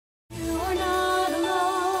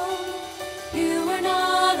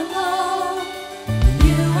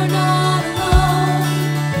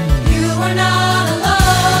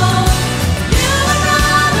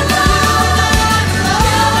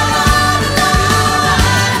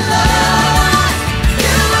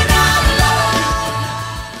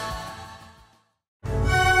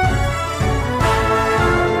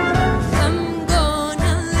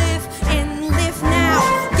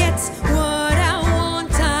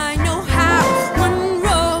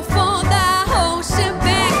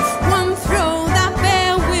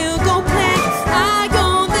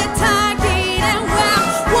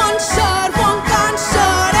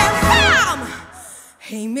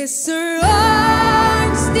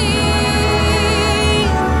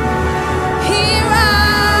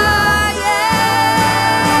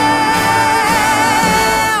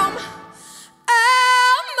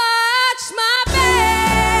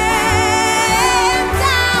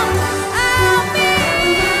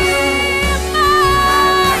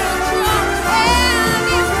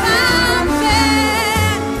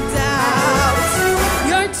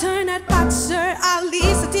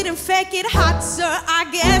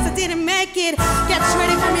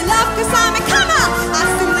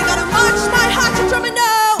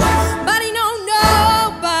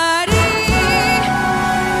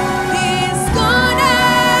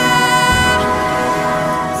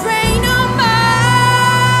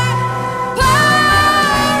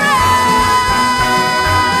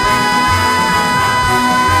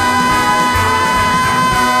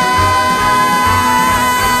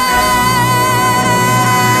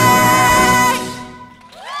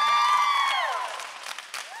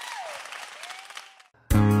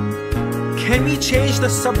Can we change the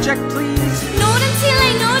subject, please? Not until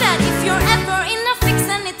I know that if you're ever in a fix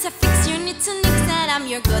and it's a fix, you need to nix that I'm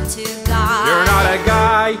your go-to guy. You're not a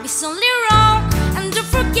guy. It's only wrong, and don't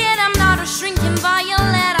forget I'm not a shrinking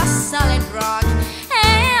violet, a solid rock.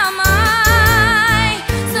 Am I?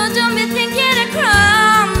 So don't be thinking to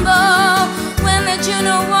crumble when that you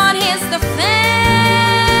know what is the fan.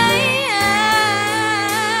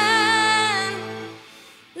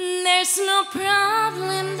 There's no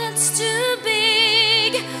problem that's too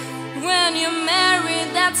big. When you're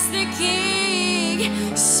married, that's the key.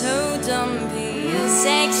 So don't be a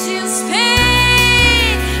sexist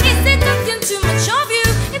pig. Is it talking too much of you?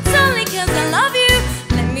 It's only 'cause I love you.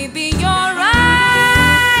 Let me be your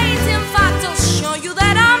right. In fact, I'll show you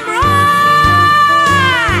that I'm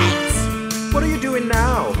right. What are you doing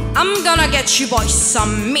now? I'm gonna get you boys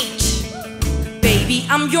some meat. Baby,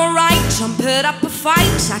 I'm your right. Don't put up a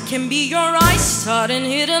fight. I can be your eyes starting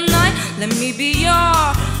here tonight. Let me be your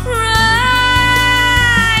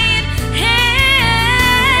right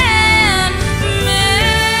hand man.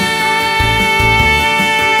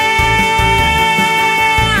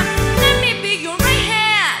 Let me be your right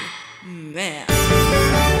hand man.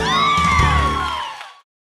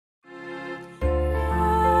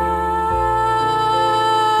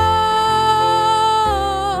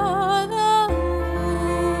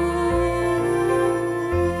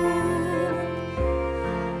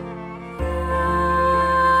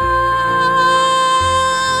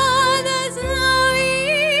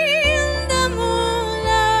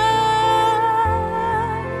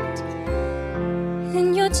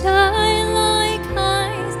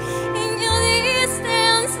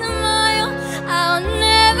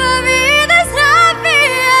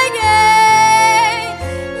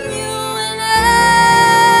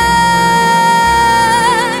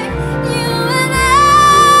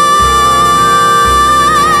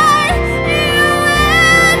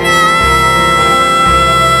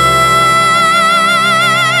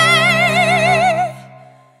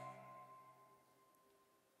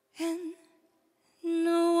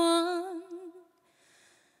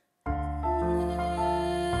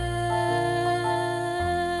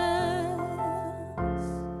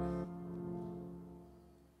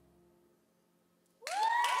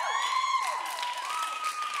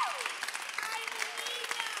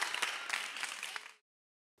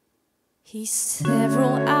 He's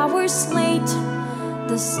several hours late.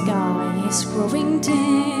 The sky is growing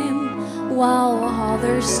dim, while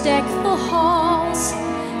others deck the halls.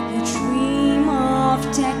 You dream of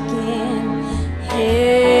decking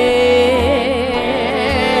him.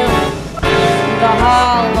 The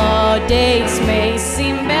holidays may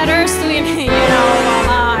seem bittersweet, you know,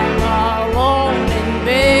 while I'm alone in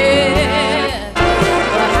bed.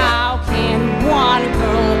 But how can one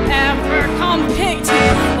girl ever compete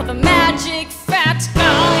with the magic fat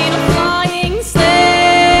guy in a flying sled?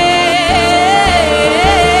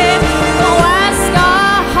 Go ask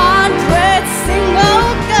 100 single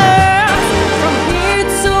girls from here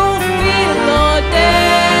to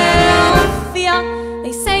Philadelphia.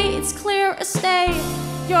 They say it's clear as day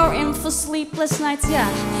you're in for sleepless nights, yeah.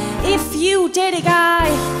 If you date a guy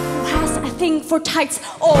who has a thing for tights,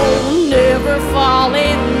 oh, never fall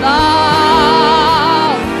in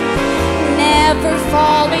love. Never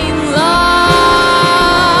fall in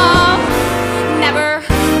love. Never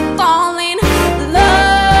fall in love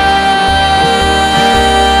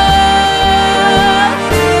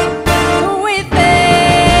with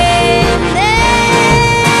them.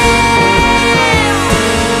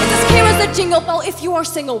 It's as clear as a jingle bell. If you are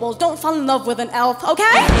single, well, don't fall in love with an elf,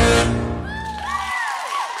 okay?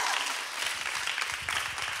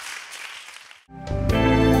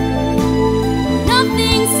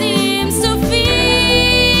 Nothing seems to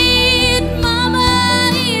fit. Mama,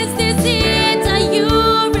 is this it? Are you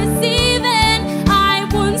receiving? I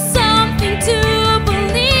want something to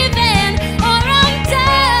believe in, or I'm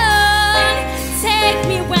done. Take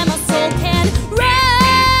me where my soul can run,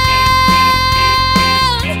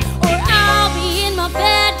 or I'll be in my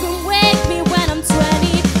bedroom. Wake me when I'm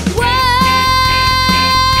 21.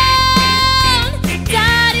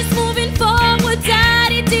 Daddy's moving forward.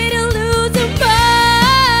 Daddy didn't lose a mom.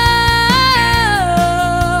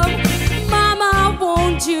 Mama,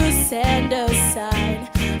 won't you send a sign?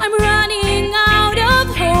 I'm running out of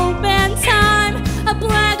hope and time. A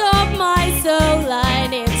blank of my soul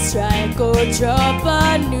line. It's strike or drop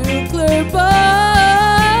a nuclear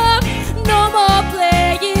bomb. No more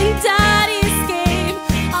playing daddy's game.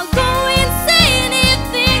 I'll go insane if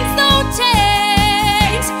things don't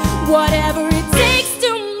change. Whatever it takes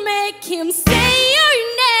to make him say your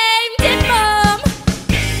name, did mom.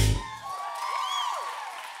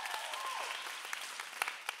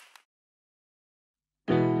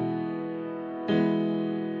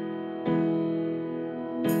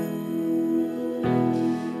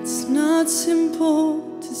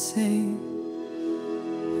 say.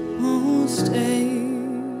 Most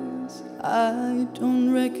days I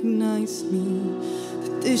don't recognize me,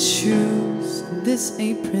 but these shoes and this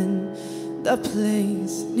apron, the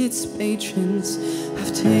place and its patrons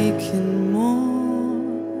have taken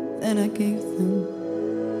more than I gave them.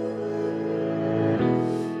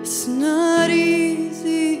 It's not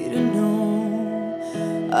easy to know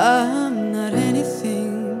I'm not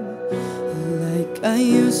anything like I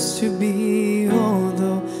used to be,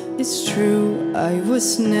 although it's true I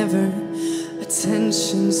was never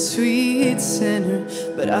attention's sweet center,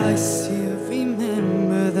 but I still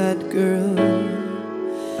remember that girl.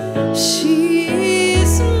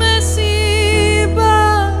 She's messy,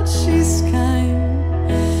 but she's kind.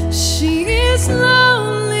 She is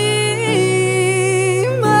lonely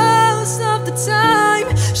most of the time.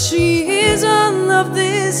 She is all of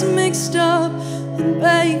this mixed up and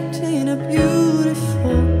baked in a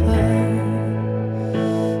beautiful pie.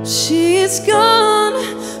 She is gone,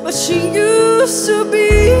 but she used to be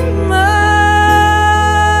mine.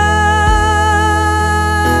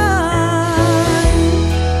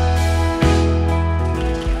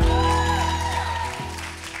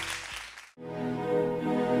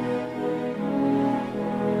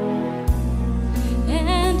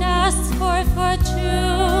 And ask for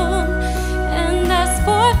fortune, and ask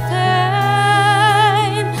for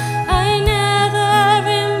fame. I never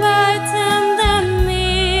invite them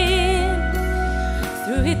in.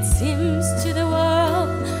 Through it seems to the world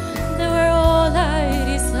they were all I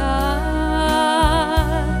desire.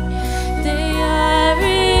 They are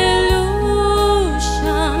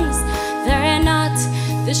illusions, they're not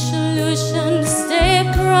the solutions they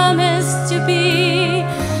promised to be.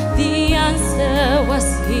 The answer was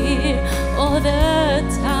here all the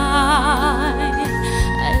time.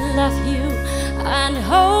 I love you and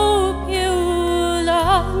hope you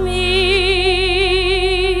love me.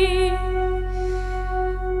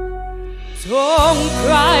 Don't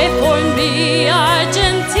cry for me,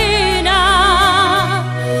 Argentina.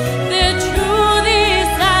 The truth is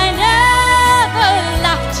I never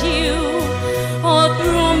loved you. All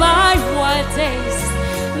through my wild days,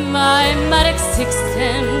 my mad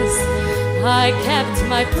existence, I kept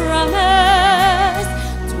my promise.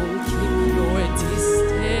 Don't keep your distance.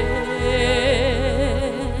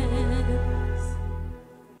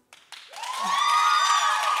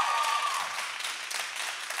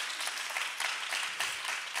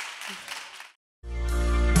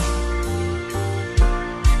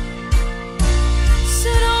 So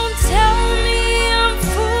don't tell me I'm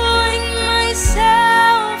fooling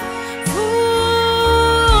myself,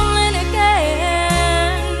 fooling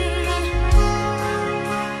again.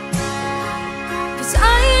 'Cause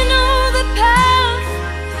I know the path,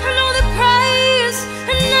 I know the price,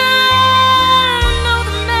 and I know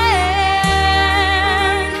the man.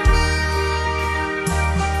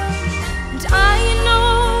 And I know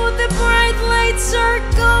the bright lights are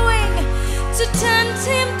going to tempt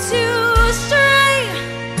him to stray.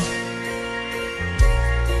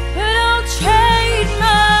 But I'll trade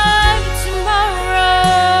my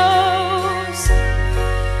tomorrows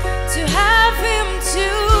to have him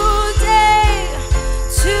today,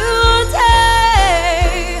 today,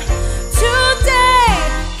 today.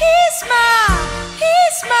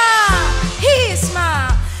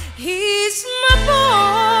 He's my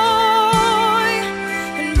boy.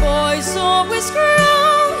 And boys always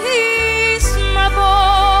grow. He's my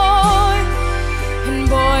boy. And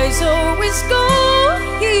boys always go.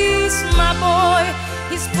 He's my boy.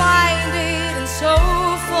 He's blinded and so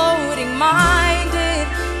floating minded.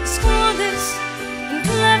 He's clueless and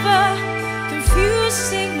clever,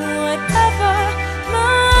 confusing whatever.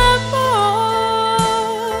 My boy.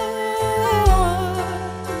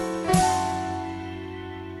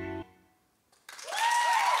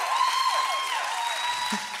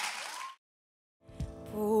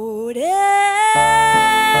 Por eso,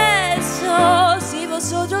 si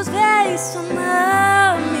vosotros veis a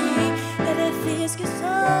mí, le decís que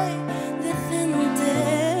soy decente,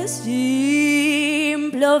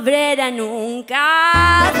 simple obrera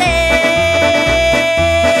nunca de.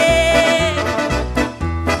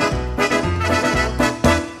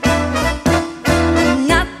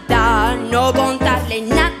 Nada, no contarle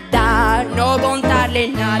nada, no contarle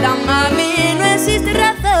nada, mami, no existe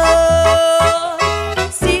razón.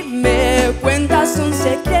 Si me cuentas un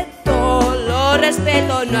secreto, lo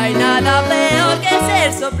respeto, no hay nada peor que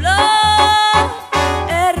ser soplón.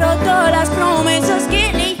 He roto las promesas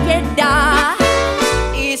que le queda,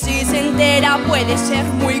 y si se entera puede ser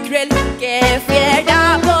muy cruel, que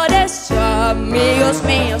fiera. Por eso, amigos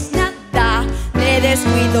míos, nada de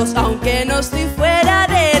descuidos, aunque no estoy fuera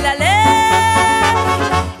de la ley.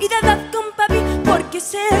 Y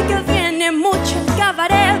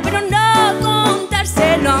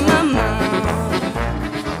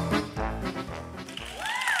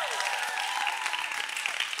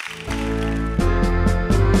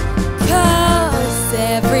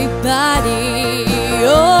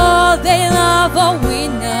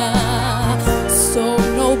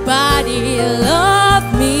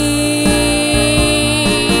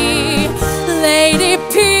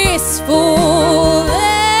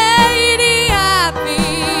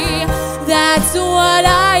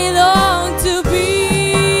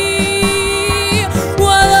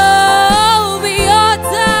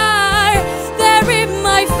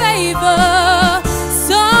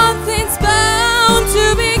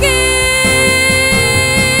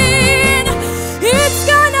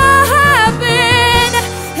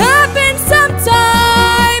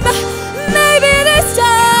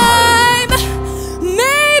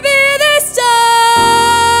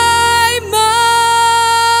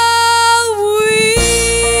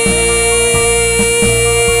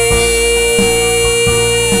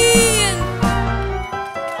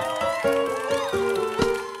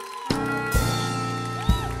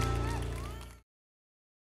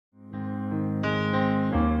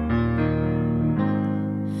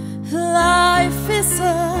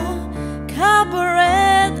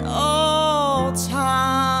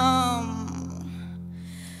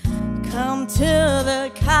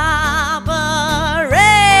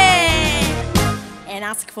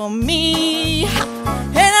ask for me,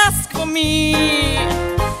 and ask for me.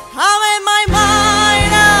 I'm in my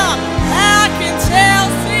mind up back in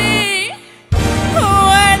Chelsea.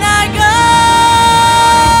 When I go,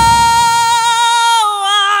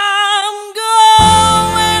 I'm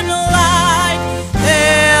going like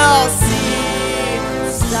they'll see.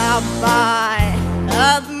 Stop by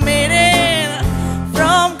at the meeting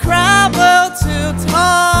from Crabble to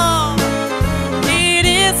Tom. It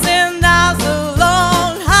isn't as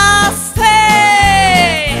long as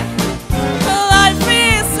stay. Life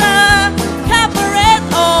is a cabaret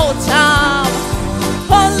all time.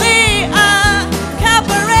 Only a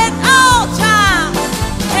cabaret all time.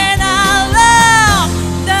 And I love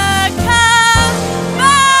the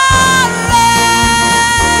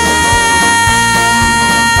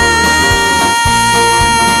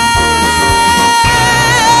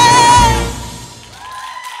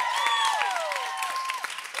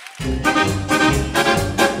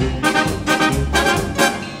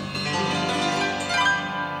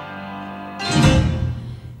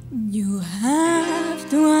You have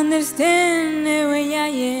to understand the way I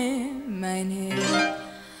am, my name.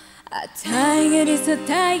 A tiger is a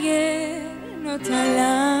tiger, not a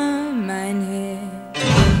lamb, my name.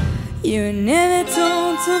 You're never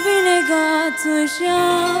told to be the god to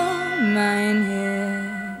show, my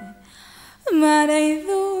name. But I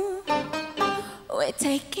do, we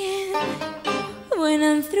take it. When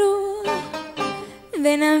I'm through,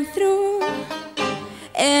 then I'm through,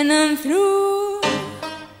 and I'm through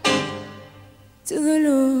to the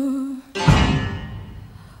Lord.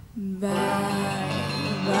 Bye,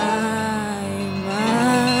 bye,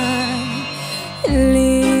 bye.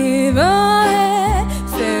 Leave ahead,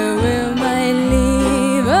 farewell, my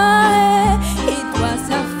leave ahead. It was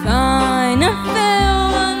a fine affair,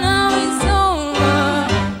 but now it's over.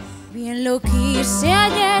 Bien lo quise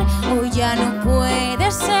ayer, hoy ya no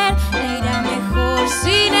puede ser. Le irá mejor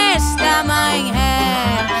sin esta my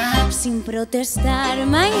hair. Sin protestar,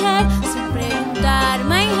 my hair, sin preguntar,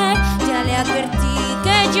 my hair. Ya le advertí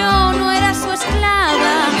que yo no era su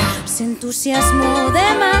esclava. Se entusiasmó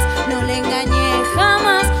de más, no le engañé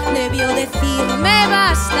jamás. Debió decirme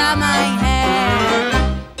basta, my hair.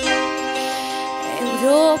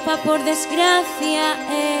 Europa, por desgracia,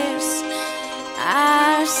 es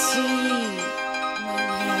así, my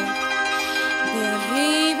hair. De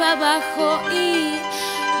arriba abajo y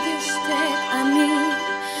de usted a mí.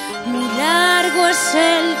 Muy largo es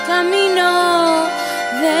el camino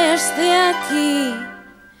desde aquí.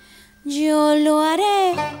 Yo lo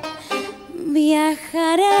haré,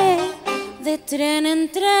 viajaré de tren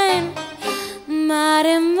en tren, mar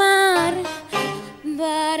en mar,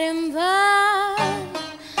 bar en bar,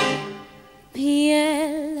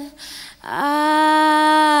 piel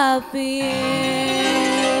a piel.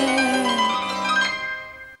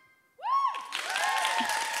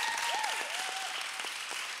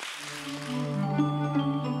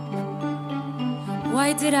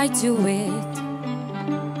 Why did I do it?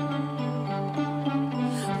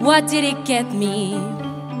 What did it get me?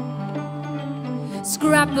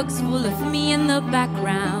 Scrapbooks full of me in the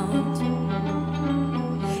background.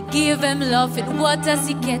 Give him love and what does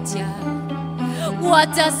he get ya?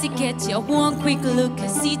 What does he get ya? One quick look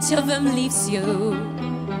as each of them leaves you.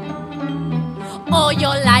 All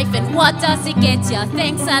your life and what does it get ya?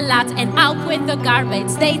 Thanks a lot and out with the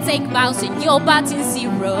garbage. They take bows and your button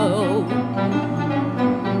zero.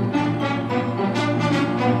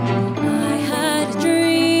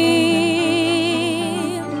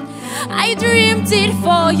 I dreamed it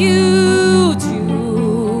for you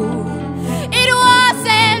too. It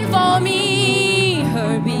wasn't for me,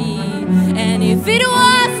 Herbie. And if it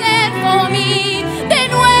wasn't for me,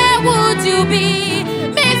 then where would you be,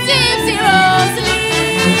 Mrs. Rosalie?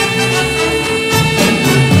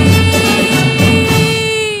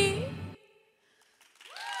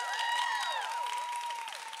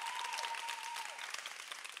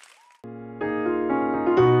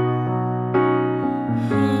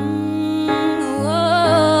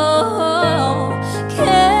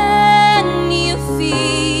 Can you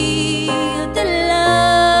feel the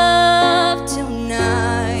love tonight?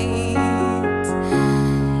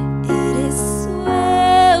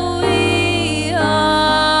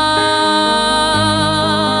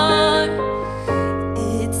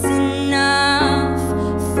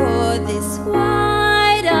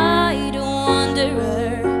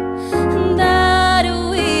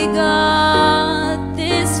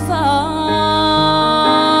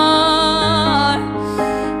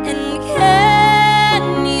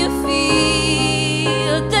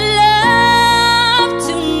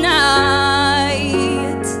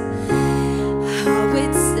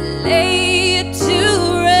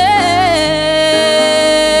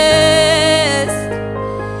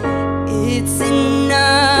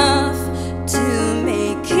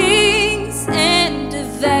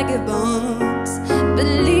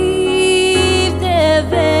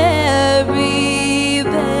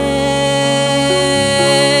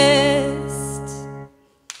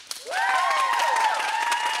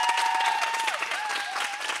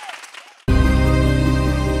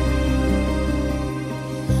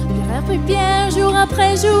 pris pierre jour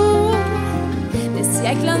après jour, de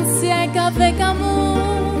siècle en siècle avec amour.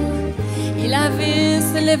 Il avait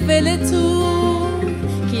soulevé les tours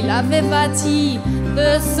qu'il avait bâti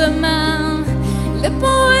de ses mains. Les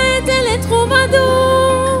poètes et les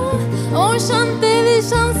troubadours ont chanté des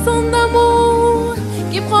chansons d'amour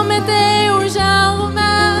qui promettaient aux gens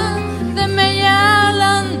romains de meilleurs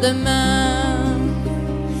lendemains.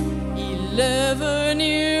 Il est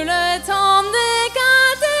venu le temps des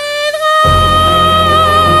cathédrales.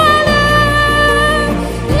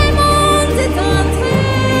 Les mondes est entré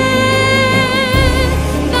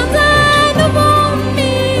dans un nouveau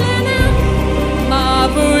millénaire. M'a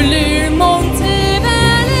voulu monter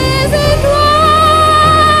vers les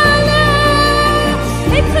étoiles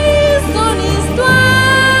et prise son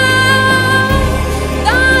histoire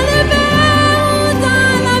dans le verre ou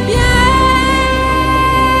dans la bière.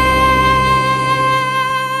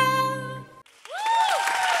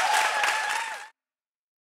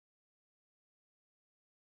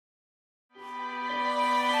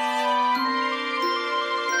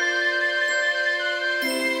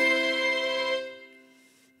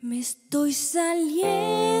 Me estoy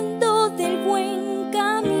saliendo del buen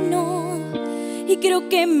camino y creo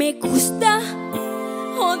que me gusta,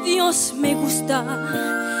 oh Dios, me gusta.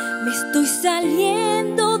 Me estoy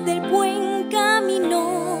saliendo del buen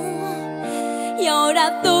camino y ahora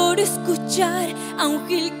adoro escuchar a un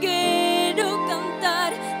jilguero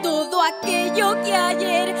cantar todo aquello que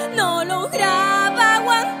ayer no lograba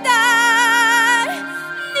aguantar.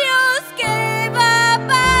 Dios, ¿qué va a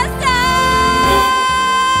pasar?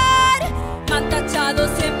 Me han tachado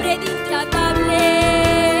siempre de intratable,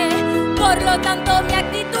 por lo tanto mi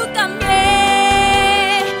actitud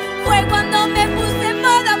cambié. Fue cuando me puse en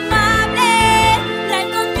modo amable, la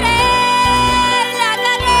encontré, la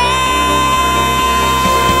gané.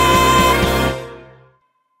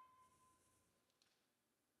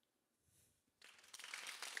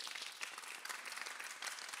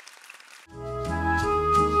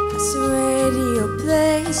 As the radio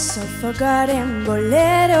plays of forgotten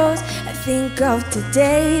boleros, I think of the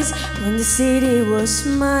days when the city was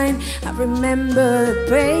mine. I remember the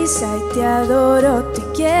praise, I te adoro, te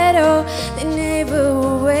quiero. The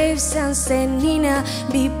neighborhood waves and say, Nina,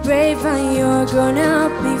 be brave and you're gonna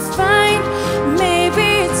be fine.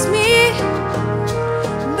 Maybe it's me,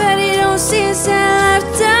 but it all seems a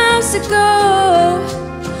lifetimes ago.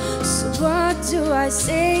 So what do I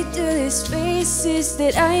say to these faces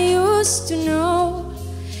that I used to know?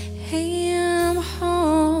 Hey, I'm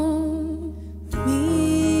home.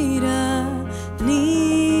 Mira,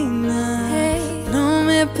 Nina, hey, no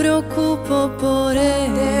me preocupo por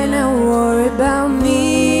él. Then I worry about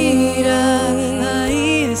me. Mira,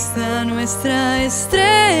 ahí está nuestra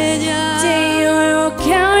estrella. They are all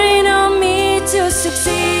counting on me to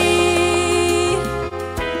succeed.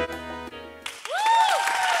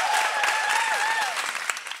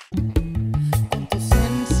 Con tu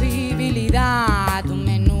sensibilidad, tu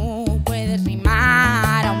menú puedes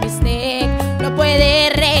rimar a un bistec, lo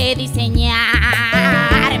puedes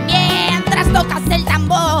rediseñar. Mientras tocas el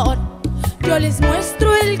tambor, yo les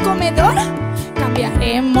muestro el comedor.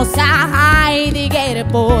 Cambiaremos a Heidegger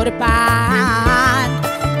por pan.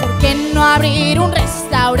 ¿Por qué no abrir un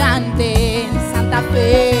restaurante en Santa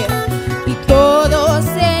Fe? Y todo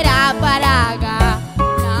será para ganar.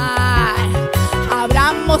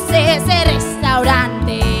 Abramos ese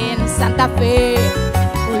restaurante en Santa Fe.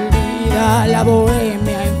 Olvida la bohemia